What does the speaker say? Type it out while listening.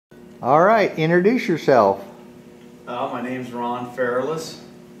All right, introduce yourself. My name's Ron Fairless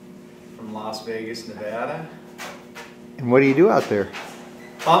from Las Vegas, Nevada. And what do you do out there?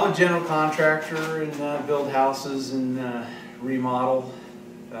 I'm a general contractor and build houses and remodel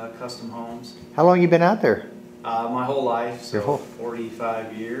custom homes. How long you been out there? My whole life, so Your whole...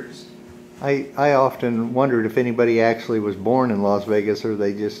 45 years. I often wondered if anybody actually was born in Las Vegas or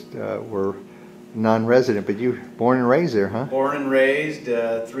they just were non-resident, but you born and raised there, huh? Born and raised,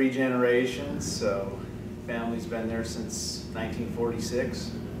 3 generations, so family's been there since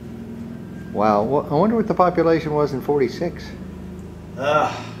 1946. Wow, well, I wonder what the population was in 46.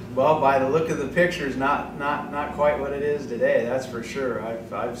 Well, by the look of the pictures, not quite what it is today, that's for sure.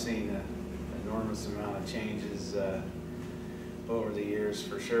 I've seen an enormous amount of changes over the years,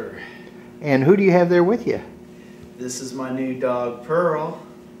 for sure. And who do you have there with you? This is my new dog, Pearl.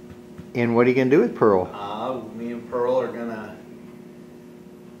 And what are you going to do with Pearl? Me and Pearl are going to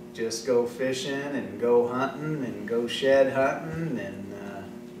just go fishing and go hunting and go shed hunting and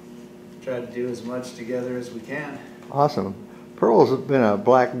try to do as much together as we can. Awesome. Pearl's been a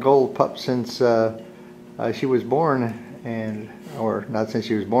black gold pup since she was born, or not since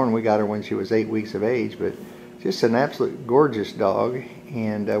she was born, we got her when she was 8 weeks of age, but just an absolute gorgeous dog,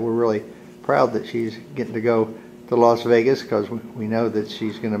 and we're really proud that she's getting to go to Las Vegas because we know that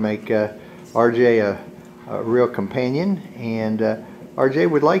she's going to make RJ a real companion, and RJ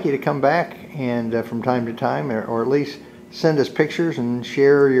would like you to come back and from time to time, or at least send us pictures and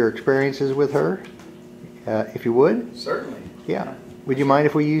share your experiences with her, if you would. Certainly. Yeah. Would you mind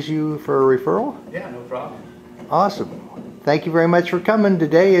if we use you for a referral? Yeah, no problem. Awesome. Thank you very much for coming.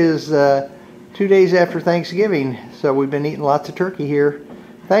 Today is 2 days after Thanksgiving, so we've been eating lots of turkey here.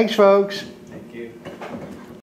 Thanks, folks.